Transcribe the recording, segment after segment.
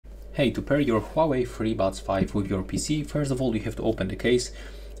Hey, to pair your Huawei FreeBuds 5 with your PC, first of all you have to open the case,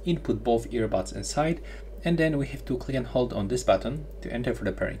 input both earbuds inside, and then we have to click and hold on this button to enter for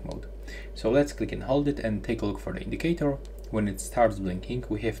the pairing mode. So let's click and hold it and take a look for the indicator. When it starts blinking,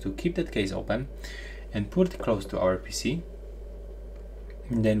 we have to keep that case open and put it close to our PC.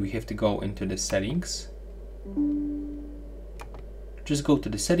 And then we have to go into the settings. Just go to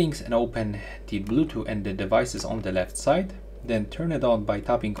the settings and open the Bluetooth and the devices on the left side. Then turn it on by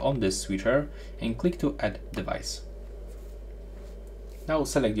tapping on this switcher and click to add device. Now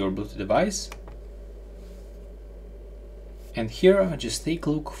select your Bluetooth device. And here just take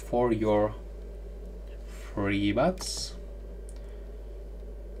a look for your FreeBuds.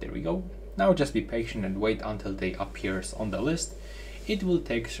 There we go. Now just be patient and wait until they appears on the list. It will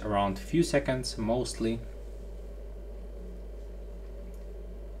take around a few seconds mostly.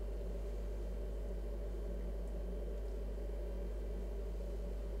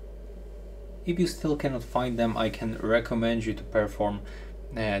 If you still cannot find them, I can recommend you to perform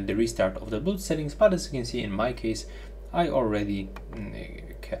the restart of the Bluetooth settings, but as you can see in my case, I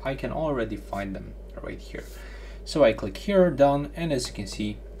can already find them right here. So I click here, done, and as you can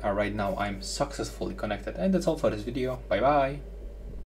see, right now I'm successfully connected. And that's all for this video. Bye bye.